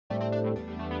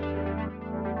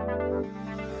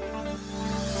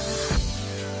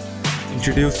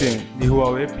Introducing the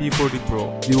Huawei P40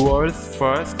 Pro, the world's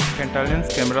first Penta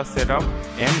lens camera setup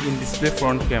and in-display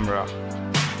front camera.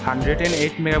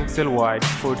 108 megapixel wide,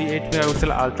 48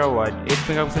 megapixel ultra wide, 8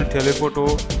 megapixel telephoto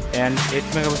and 8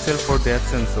 megapixel for depth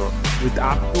sensor with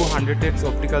up to 100x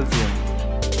optical zoom.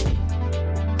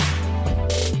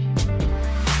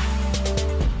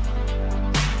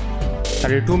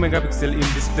 .32 megapixel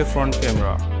in-display front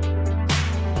camera.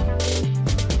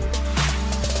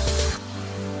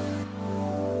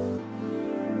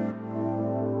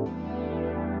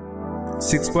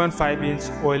 6.5-inch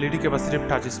OLED capacitive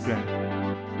touchscreen,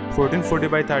 1440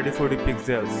 by 3040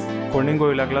 pixels, Corning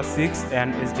Gorilla Glass 6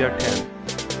 and HDR10.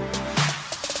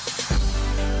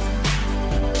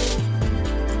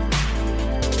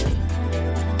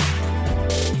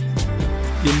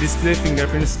 In-display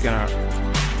fingerprint scanner.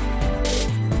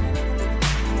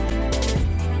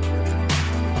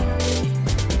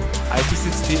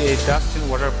 IP68 dust and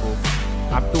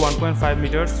waterproof, up to 1.5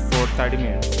 meters for 30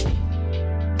 minutes.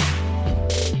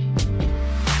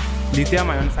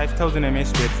 Lithium-ion 5000 mAh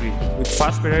battery with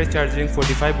fast battery charging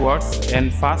 45 watts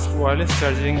and fast wireless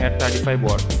charging at 35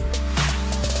 watts.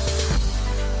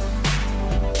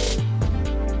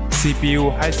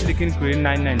 CPU Hisilicon Kirin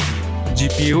 990,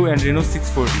 GPU Adreno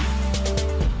 640.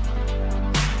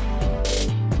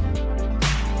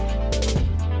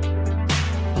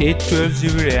 Eight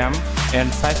 12GB RAM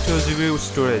and 512GB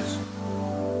storage.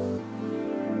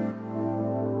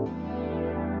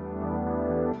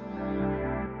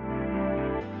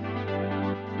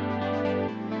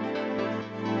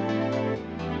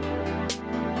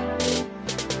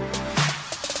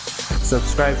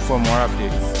 Subscribe for more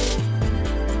updates.